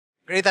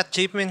Great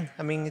achievement.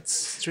 I mean,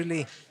 it's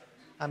really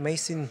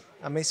amazing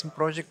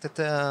project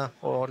that,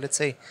 or let's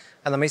say,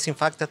 an amazing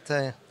fact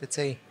that, let's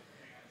say,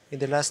 in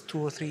the last 2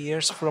 or 3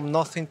 years, from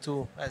nothing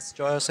to, as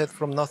Joel said,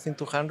 from nothing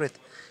to 100,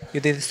 you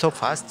did it so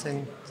fast,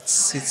 and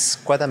it's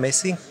quite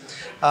amazing.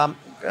 Um,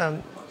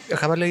 um, I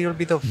have a little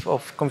bit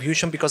of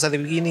confusion because at the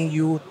beginning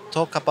you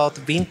talk about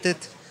Vinted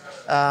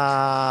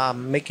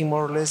making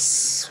more or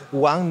less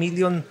 1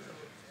 million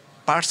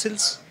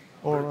parcels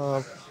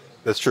or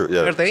That's true. per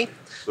Yeah. day.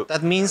 So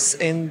That means,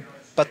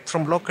 but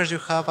from lockers you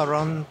have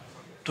around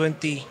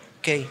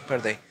 20K per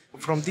day.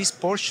 From this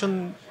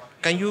portion,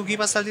 can you give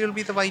us a little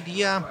bit of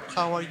idea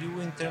how are you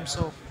in terms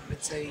of,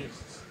 let's say,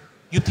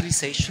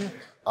 utilization?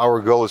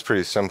 our goal is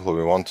pretty simple.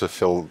 We want to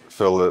fill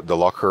the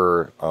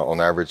locker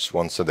on average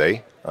once a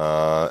day,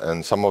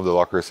 and some of the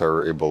lockers are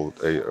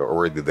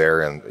already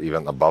there, and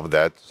even above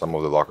that, some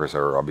of the lockers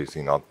are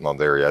obviously not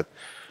there yet.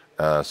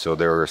 So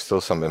there are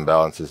still some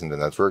imbalances in the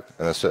network,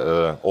 and it's,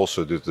 also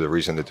due to the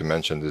reason that you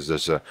mentioned is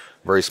there's a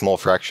very small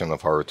fraction of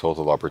our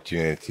total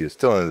opportunity is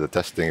still in the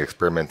testing,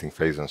 experimenting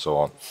phase, and so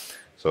on.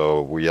 So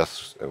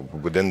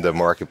within the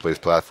marketplace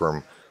platform,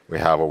 we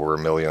have over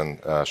 1 million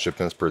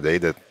shipments per day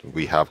that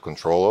we have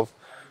control of,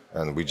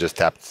 and we just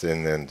tapped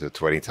into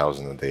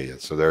 20,000 a day.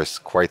 So there's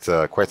quite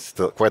a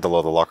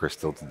lot of lockers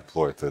still to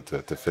deploy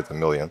to fit 1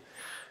 million.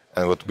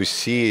 And what we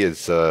see is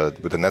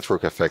with the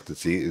network effect,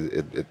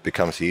 it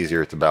becomes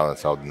easier to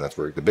balance out the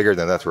network. The bigger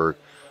the network,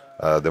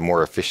 the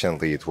more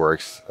efficiently it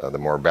works,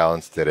 the more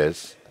balanced it is,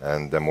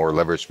 and the more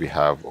leverage we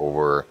have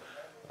over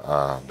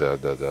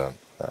the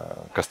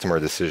customer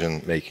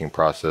decision-making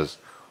process,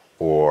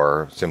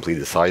 or simply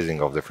the sizing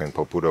of different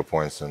Popudo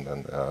points and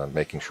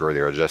making sure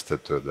they're adjusted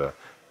to the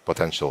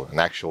potential and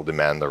actual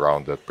demand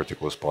around that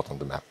particular spot on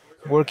the map.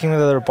 Working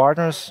with other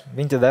partners,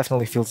 Vinted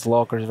definitely fills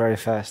lockers very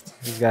fast.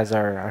 These guys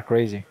are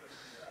crazy.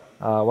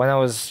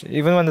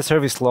 Even when the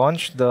service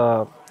launched,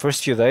 the first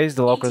few days,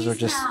 the lockers were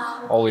just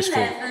always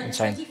full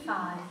inside.